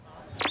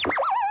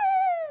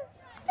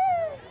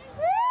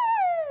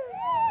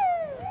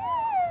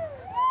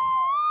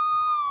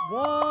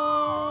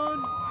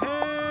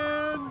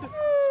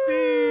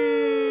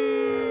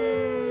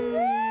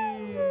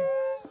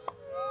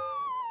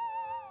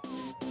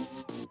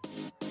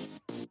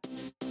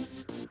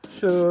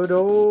Should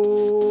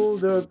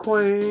old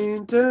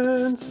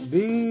acquaintance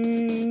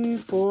be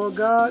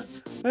forgot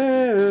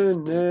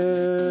and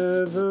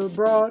never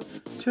brought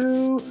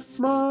to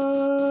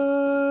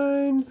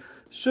mind?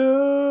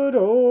 Should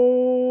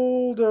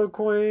old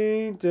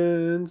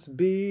acquaintance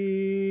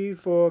be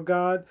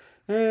forgot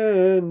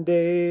and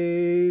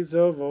days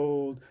of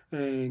old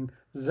lang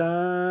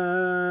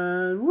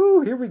syne?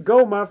 Woo, here we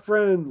go, my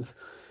friends.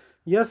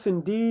 Yes,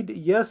 indeed.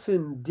 Yes,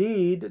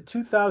 indeed.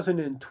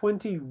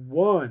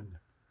 2021.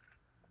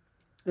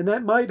 And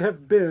that might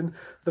have been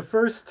the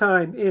first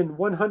time in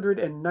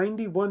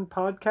 191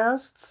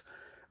 podcasts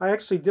I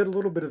actually did a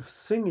little bit of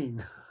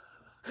singing.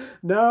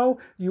 Now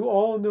you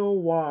all know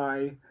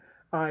why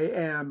I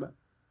am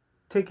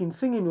taking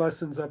singing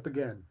lessons up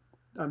again.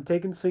 I'm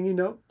taking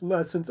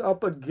lessons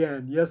up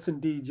again. Yes,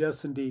 indeed.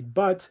 Yes, indeed.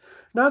 But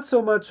not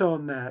so much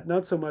on that.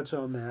 Not so much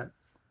on that.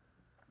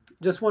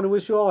 Just want to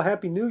wish you all a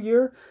Happy New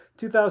Year,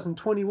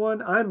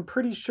 2021. I'm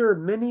pretty sure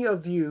many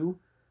of you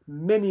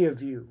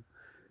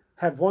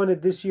have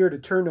wanted this year to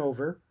turn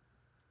over.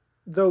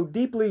 Though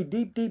deep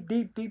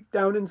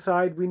down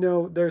inside, we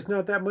know there's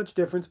not that much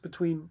difference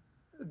between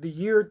the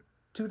year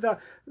 2000,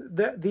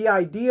 the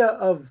idea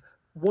of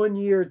one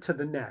year to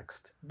the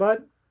next.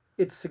 But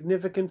it's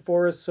significant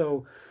for us,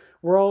 so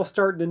we're all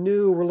starting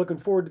anew. We're looking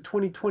forward to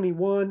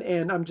 2021,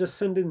 and I'm just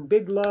sending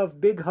big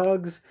love, big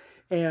hugs,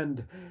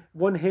 and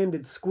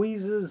one-handed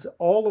squeezes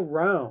all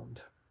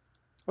around.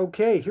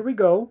 Okay, here we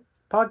go.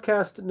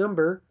 Podcast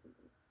number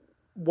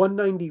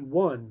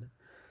 191.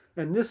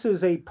 And this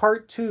is a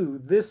part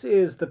 2. This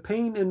is the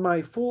pain in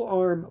my full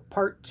arm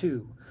part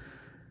 2.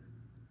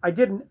 I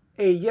did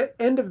a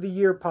end of the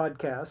year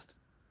podcast,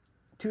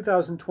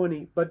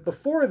 2020, but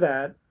before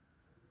that,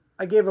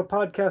 I gave a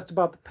podcast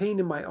about the pain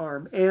in my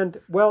arm, and,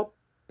 well,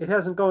 it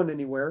hasn't gone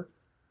anywhere.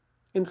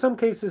 In some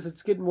cases,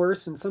 it's getting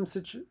worse. In some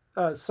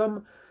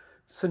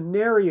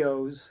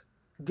scenarios,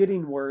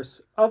 getting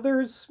worse.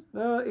 Others,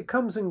 it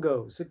comes and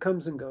goes. It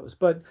comes and goes.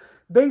 But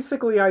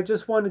basically, I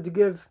just wanted to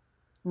give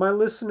my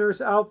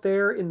listeners out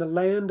there in the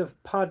land of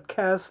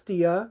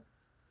Podcastia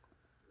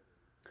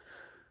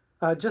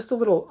just a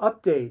little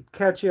update,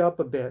 catch you up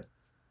a bit,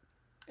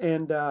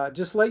 and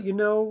just let you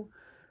know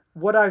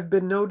what I've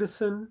been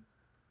noticing,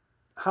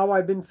 how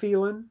I've been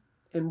feeling,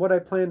 and what I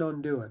plan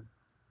on doing.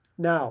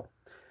 Now,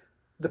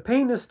 the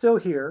pain is still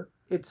here.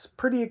 It's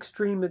pretty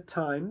extreme at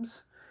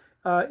times.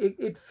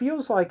 It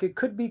feels like it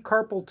could be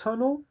carpal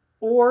tunnel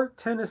or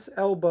tennis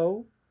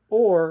elbow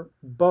or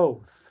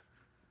both.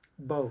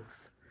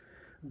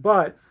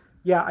 But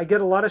yeah, I get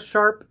a lot of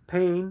sharp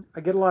pain.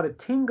 I get a lot of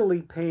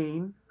tingly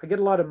pain. I get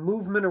a lot of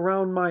movement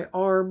around my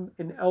arm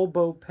and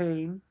elbow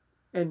pain.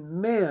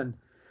 And man,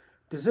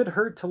 does it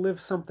hurt to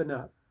lift something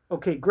up.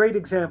 Okay, great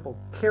example.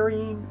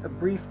 Carrying a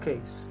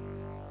briefcase,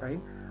 right?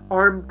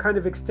 Arm kind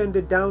of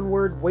extended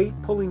downward, weight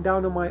pulling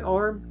down on my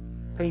arm,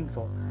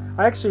 painful.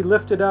 I actually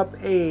lifted up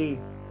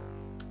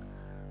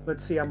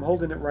let's see, I'm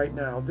holding it right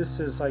now. This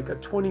is like a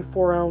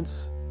 24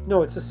 ounce,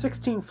 no, it's a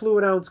 16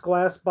 fluid ounce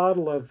glass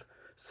bottle of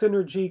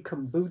Synergy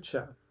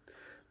kombucha.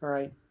 All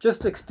right,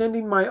 just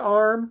extending my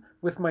arm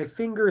with my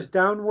fingers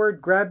downward,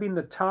 grabbing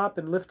the top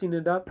and lifting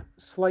it up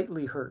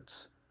slightly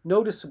hurts.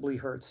 Noticeably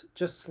hurts,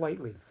 just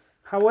slightly.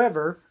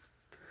 However,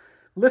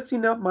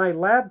 lifting up my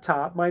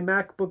laptop, my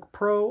MacBook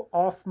Pro,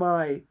 off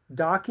my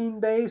docking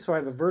bay, so I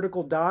have a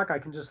vertical dock, I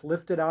can just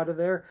lift it out of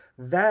there,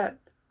 that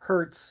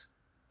hurts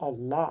a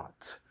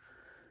lot.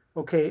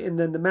 Okay, and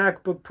then the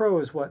MacBook Pro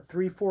is what,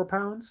 3-4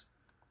 pounds?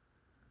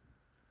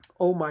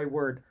 Oh my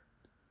word.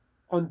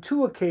 On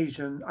 2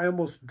 occasions, I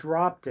almost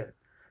dropped it.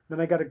 Then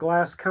I got a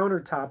glass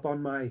countertop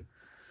on my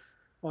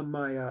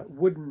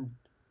wooden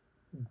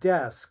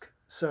desk,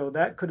 so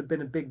that could have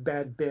been a big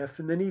bad biff.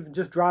 And then even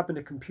just dropping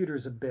a computer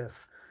is a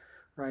biff,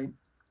 right?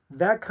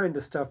 That kind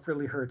of stuff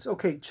really hurts.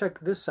 Okay,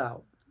 check this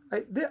out.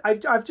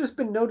 I've just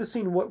been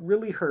noticing what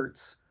really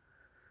hurts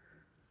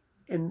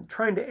and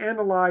trying to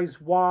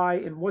analyze why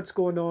and what's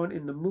going on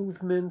in the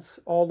movements,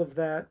 all of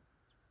that.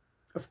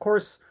 Of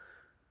course,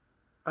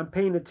 I'm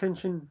paying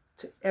attention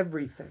to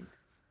everything,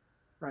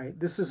 right?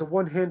 This is a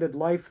one-handed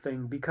life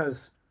thing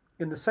because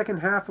in the second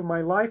half of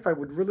my life, I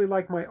would really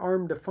like my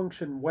arm to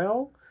function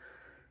well,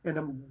 and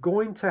I'm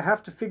going to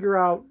have to figure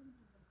out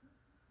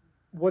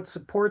what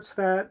supports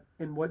that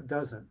and what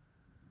doesn't.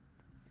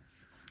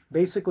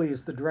 Basically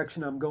is the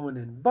direction I'm going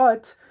in.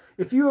 But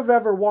if you have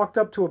ever walked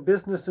up to a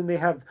business and they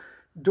have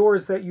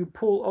doors that you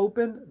pull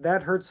open,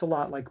 that hurts a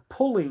lot. Like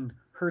pulling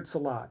hurts a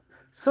lot.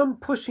 Some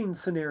pushing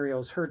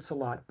scenarios hurts a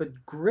lot,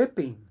 but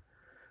gripping,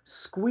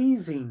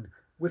 squeezing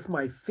with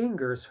my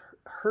fingers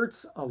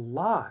hurts a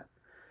lot.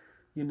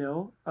 You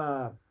know,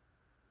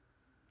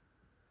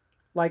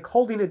 like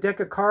holding a deck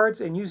of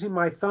cards and using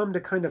my thumb to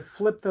kind of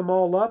flip them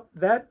all up,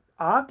 that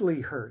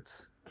oddly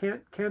hurts.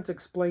 Can't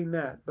explain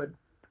that, but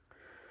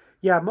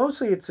yeah,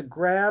 mostly it's a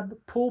grab,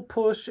 pull,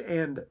 push,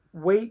 and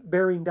weight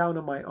bearing down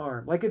on my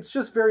arm. Like it's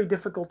just very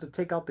difficult to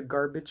take out the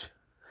garbage.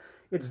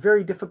 It's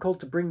very difficult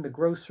to bring the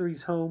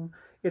groceries home.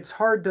 It's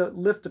hard to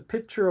lift a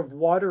pitcher of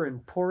water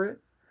and pour it.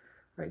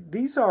 Right?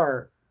 These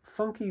are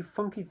funky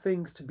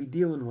things to be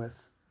dealing with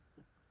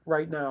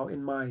right now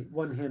in my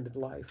one-handed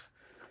life.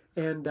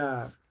 And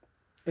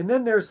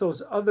then there's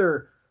those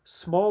other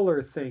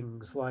smaller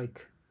things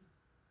like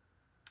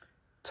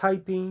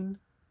typing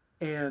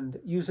and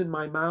using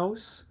my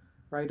mouse,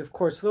 right? Of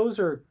course, those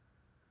are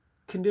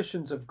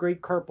conditions of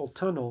great carpal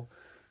tunnel.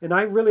 And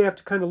I really have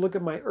to kind of look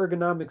at my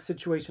ergonomic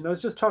situation. I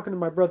was just talking to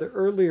my brother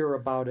earlier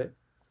about it.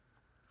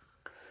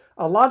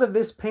 A lot of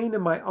this pain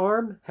in my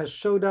arm has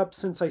showed up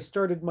since I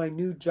started my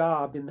new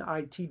job in the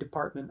IT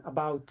department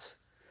about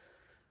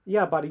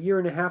a year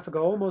and a half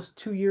ago, almost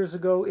 2 years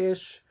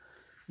ago-ish.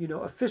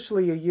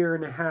 Officially a year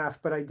and a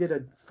half, but I did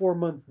a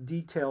 4-month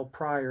detail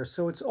prior,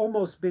 so it's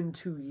almost been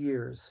 2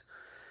 years.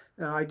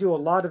 I do a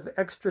lot of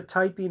extra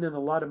typing and a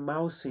lot of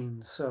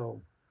mousing,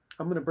 so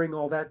I'm going to bring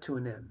all that to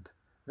an end.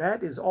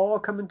 That is all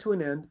coming to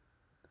an end.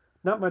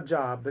 Not my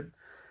job, but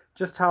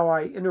just how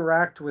I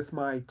interact with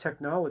my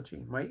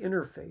technology, my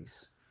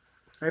interface.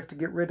 I have to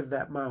get rid of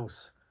that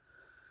mouse.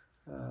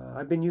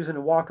 I've been using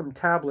a Wacom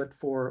tablet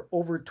for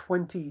over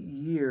 20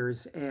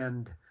 years,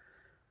 and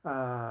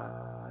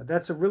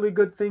that's a really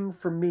good thing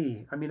for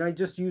me. I mean, I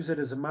just use it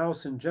as a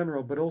mouse in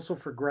general, but also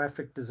for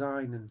graphic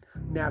design and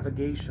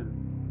navigation.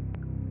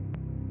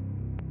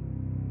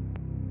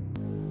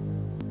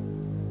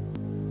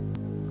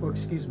 Oh,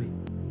 excuse me.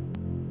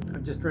 I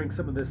just drank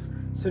some of this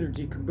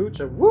Synergy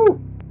kombucha. Woo!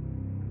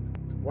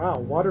 Wow,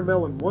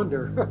 watermelon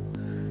wonder.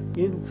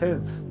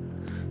 Intense.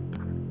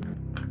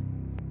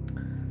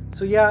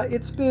 So yeah,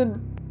 it's been,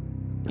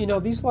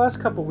 these last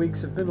couple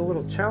weeks have been a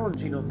little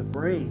challenging on the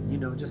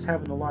brain, just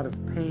having a lot of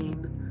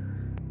pain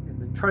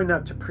and then trying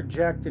not to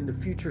project into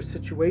future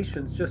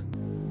situations, just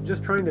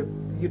trying to,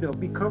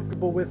 be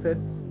comfortable with it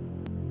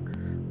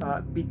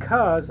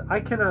because I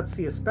cannot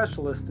see a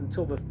specialist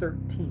until the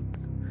 13th.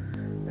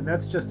 And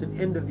that's just an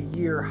end of the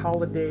year,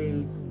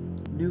 holiday,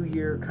 New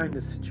Year kind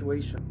of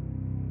situation.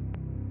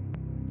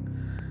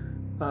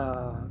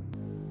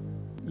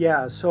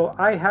 So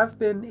I have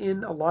been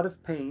in a lot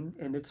of pain,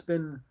 and it's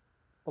been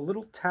a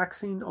little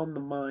taxing on the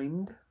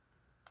mind.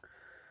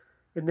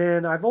 And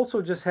then I've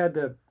also just had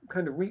to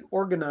kind of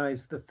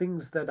reorganize the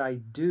things that I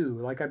do.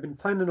 Like I've been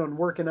planning on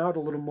working out a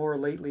little more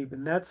lately,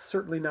 and that's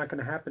certainly not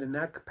going to happen in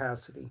that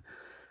capacity.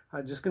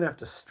 I'm just going to have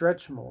to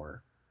stretch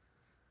more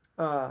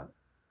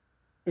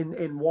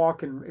and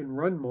walk and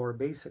run more,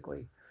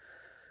 basically.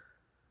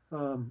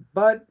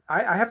 But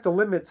I have to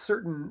limit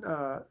certain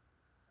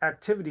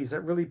activities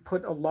that really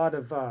put a lot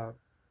of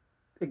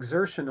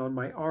exertion on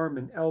my arm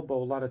and elbow,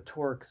 a lot of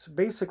torque. So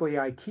basically,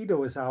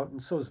 Aikido is out,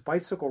 and so is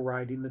bicycle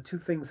riding, the two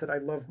things that I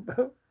love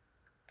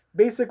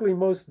basically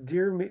most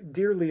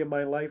dearly in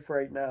my life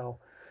right now.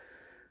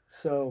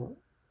 So,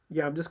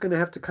 yeah, I'm just going to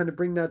have to kind of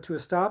bring that to a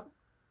stop,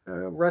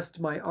 rest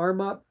my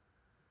arm up,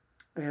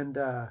 and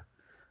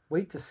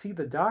wait to see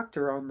the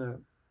doctor on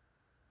the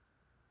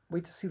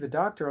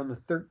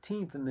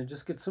 13th, and then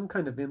just get some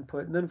kind of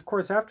input. And then, of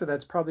course, after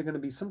that's probably going to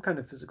be some kind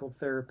of physical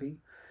therapy.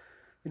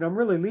 I'm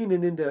really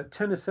leaning into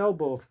tennis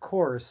elbow, of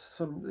course,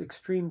 some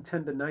extreme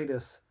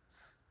tendonitis.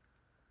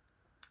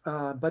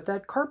 But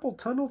that carpal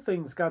tunnel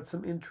thing's got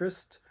some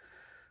interest.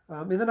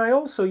 And then I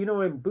also,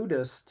 I'm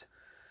Buddhist,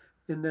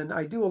 and then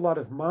I do a lot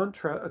of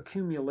mantra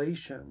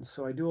accumulation.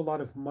 So I do a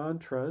lot of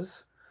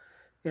mantras,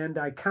 and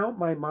I count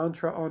my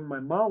mantra on my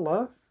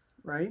mala,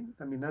 right?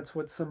 I mean, that's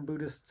what some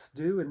Buddhists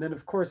do. And then,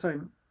 of course,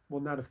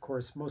 not of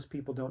course, most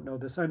people don't know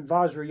this. I'm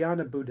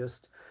Vajrayana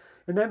Buddhist,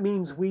 and that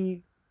means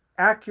we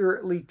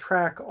accurately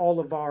track all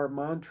of our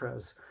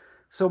mantras.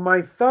 So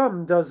my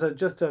thumb does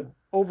just a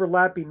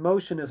overlapping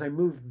motion as I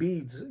move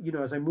beads,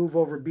 as I move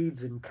over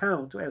beads and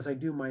count as I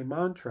do my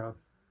mantra.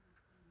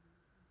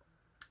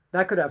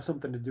 That could have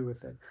something to do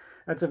with it.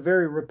 That's a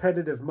very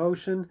repetitive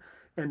motion,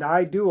 and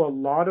I do a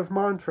lot of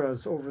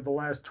mantras over the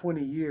last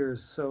 20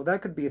 years, so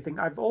that could be a thing.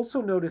 I've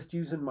also noticed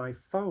using my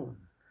phone,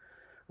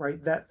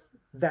 right?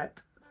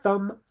 That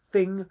thumb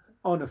thing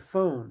on a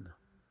phone.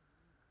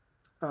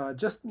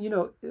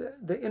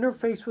 The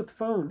interface with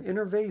phone,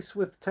 interface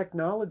with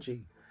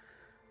technology.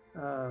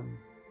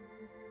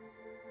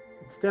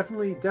 It's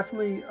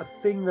definitely a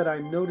thing that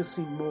I'm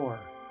noticing more.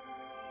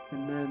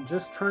 And then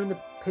just trying to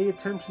pay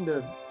attention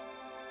to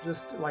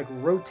just like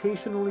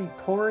rotationally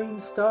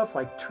pouring stuff,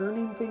 like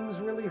turning things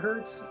really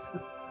hurts.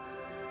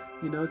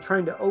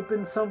 Trying to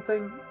open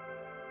something.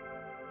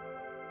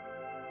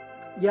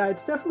 Yeah,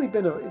 it's definitely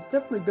been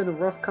a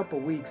rough couple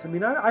weeks. I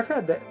mean, I've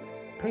had that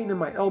pain in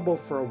my elbow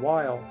for a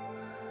while.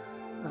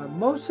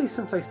 Mostly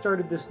since I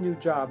started this new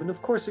job, and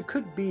of course it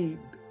could be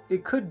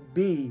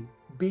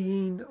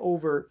being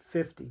over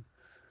 50.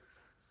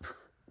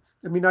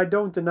 I mean, I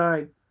don't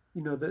deny,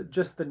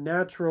 the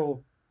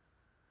natural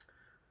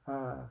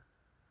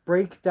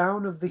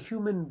breakdown of the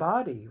human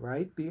body,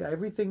 right?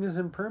 Everything is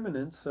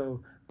impermanent,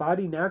 so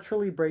body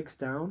naturally breaks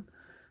down.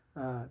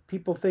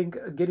 People think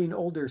getting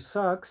older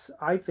sucks.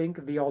 I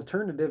think the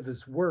alternative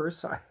is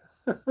worse,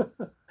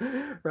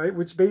 right?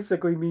 Which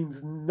basically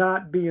means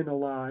not being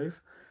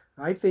alive.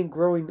 I think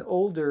growing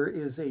older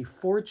is a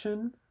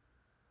fortune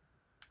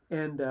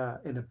and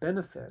a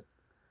benefit,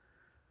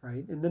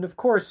 right? And then, of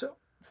course,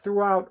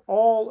 throughout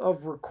all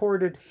of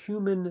recorded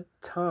human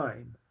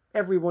time,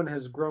 everyone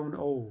has grown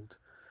old.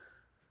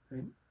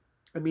 Right?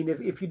 I mean,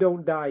 if you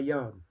don't die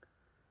young.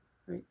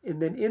 Right?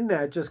 And then in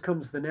that just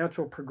comes the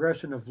natural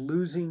progression of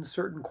losing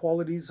certain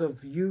qualities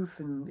of youth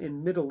and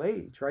in middle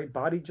age, right?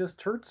 Body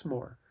just hurts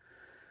more.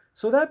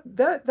 So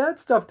that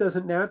stuff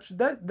doesn't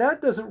that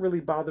doesn't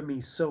really bother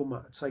me so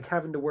much, like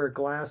having to wear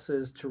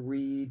glasses to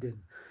read and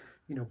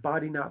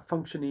body not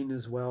functioning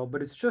as well.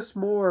 But it's just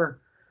more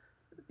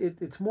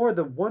it's more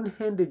the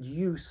one-handed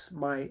use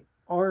my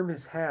arm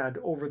has had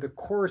over the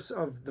course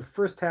of the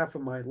first half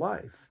of my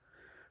life,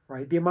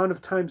 right? The amount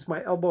of times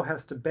my elbow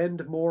has to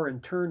bend more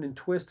and turn and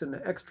twist and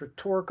the extra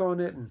torque on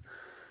it. And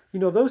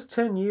those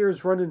 10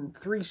 years running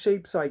 3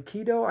 shapes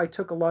Aikido, I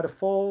took a lot of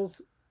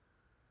falls.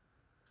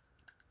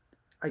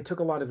 I took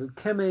a lot of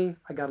ukeme.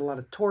 I got a lot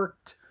of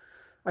torqued.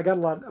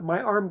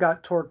 My arm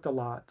got torqued a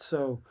lot.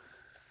 So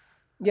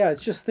yeah,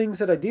 it's just things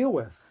that I deal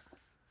with.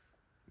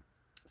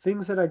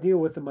 Things that I deal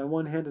with in my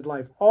one-handed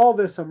life. All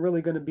this I'm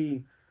really going to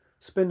be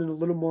spending a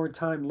little more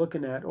time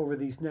looking at over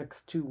these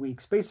next 2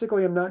 weeks.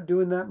 Basically, I'm not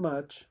doing that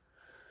much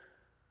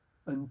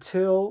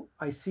until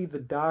I see the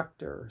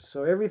doctor.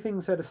 So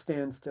everything's at a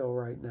standstill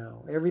right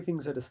now.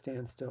 Everything's at a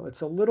standstill. It's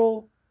a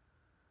little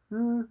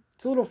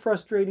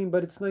frustrating,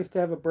 but it's nice to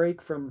have a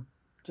break from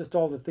just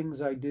all the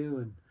things I do,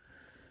 and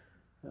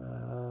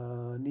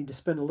need to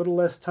spend a little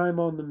less time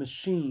on the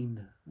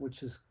machine,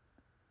 which is,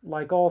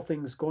 like all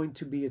things, going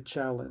to be a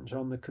challenge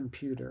on the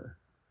computer.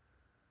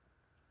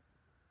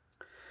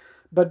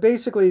 But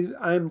basically,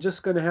 I'm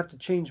just going to have to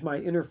change my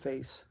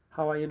interface,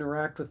 how I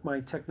interact with my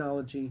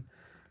technology,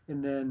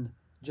 and then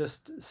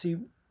just see,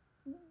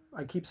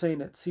 I keep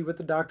saying it, see what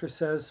the doctor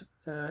says,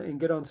 and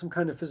get on some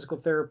kind of physical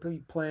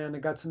therapy plan. I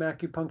got some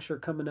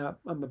acupuncture coming up.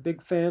 I'm a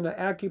big fan of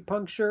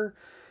acupuncture,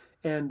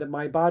 and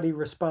my body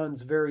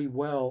responds very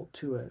well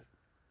to it.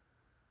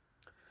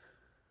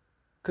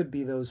 Could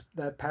be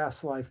that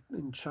past life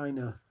in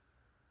China.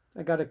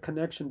 I got a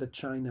connection to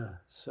China.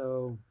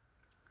 So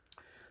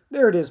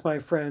there it is, my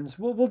friends.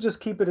 We'll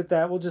just keep it at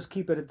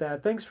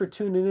that. Thanks for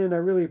tuning in. I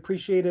really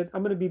appreciate it.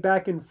 I'm going to be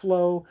back in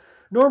flow.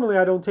 Normally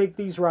I don't take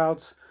these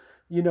routes.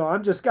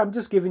 I'm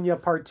just giving you a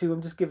part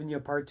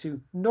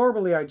two.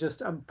 Normally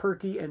I'm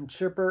perky and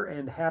chipper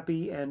and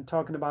happy and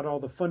talking about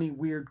all the funny,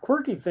 weird,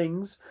 quirky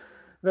things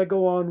that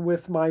go on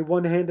with my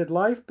one-handed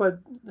life, but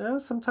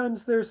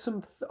sometimes there's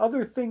some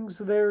other things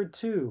there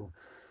too.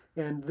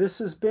 And this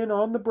has been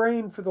on the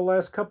brain for the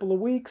last couple of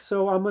weeks,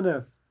 so I'm going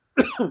to,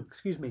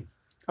 excuse me,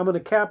 I'm going to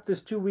cap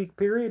this 2-week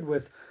period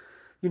with,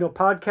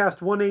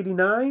 podcast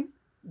 189,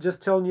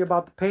 just telling you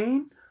about the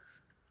pain.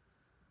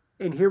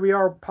 And here we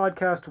are,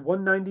 podcast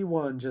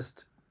 191,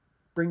 just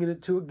bringing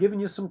it to, giving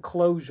you some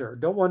closure.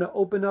 Don't want to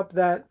open up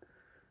that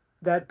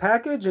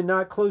package and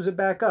not close it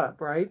back up,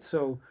 right?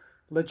 So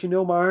let you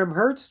know my arm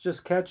hurts,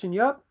 just catching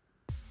you up,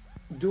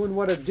 doing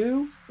what I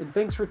do. And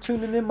thanks for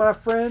tuning in, my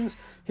friends.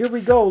 Here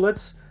we go.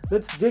 Let's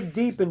dig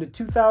deep into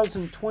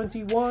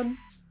 2021.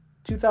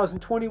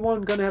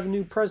 2021, going to have a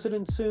new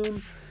president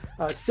soon.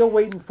 Still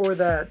waiting for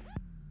that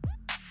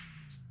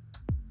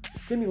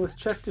stimulus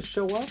check to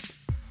show up.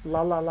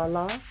 La la la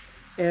la.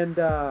 And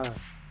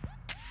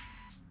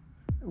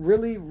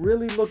really,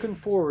 really looking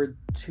forward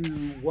to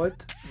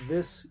what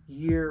this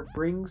year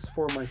brings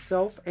for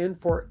myself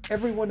and for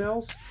everyone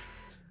else.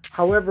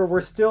 However,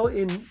 we're still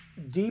in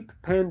deep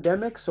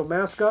pandemic, so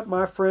mask up,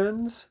 my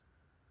friends.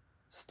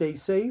 Stay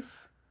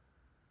safe.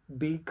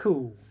 Be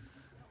cool.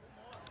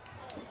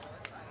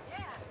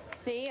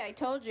 See, I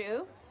told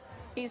you.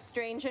 He's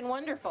strange and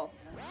wonderful.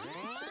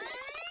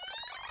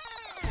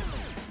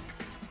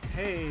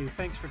 Hey,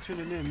 thanks for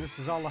tuning in. This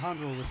is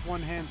Alejandro with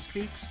One Hand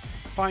Speaks.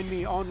 Find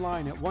me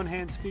online at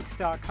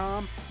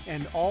onehandspeaks.com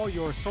and all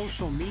your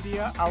social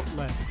media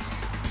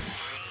outlets.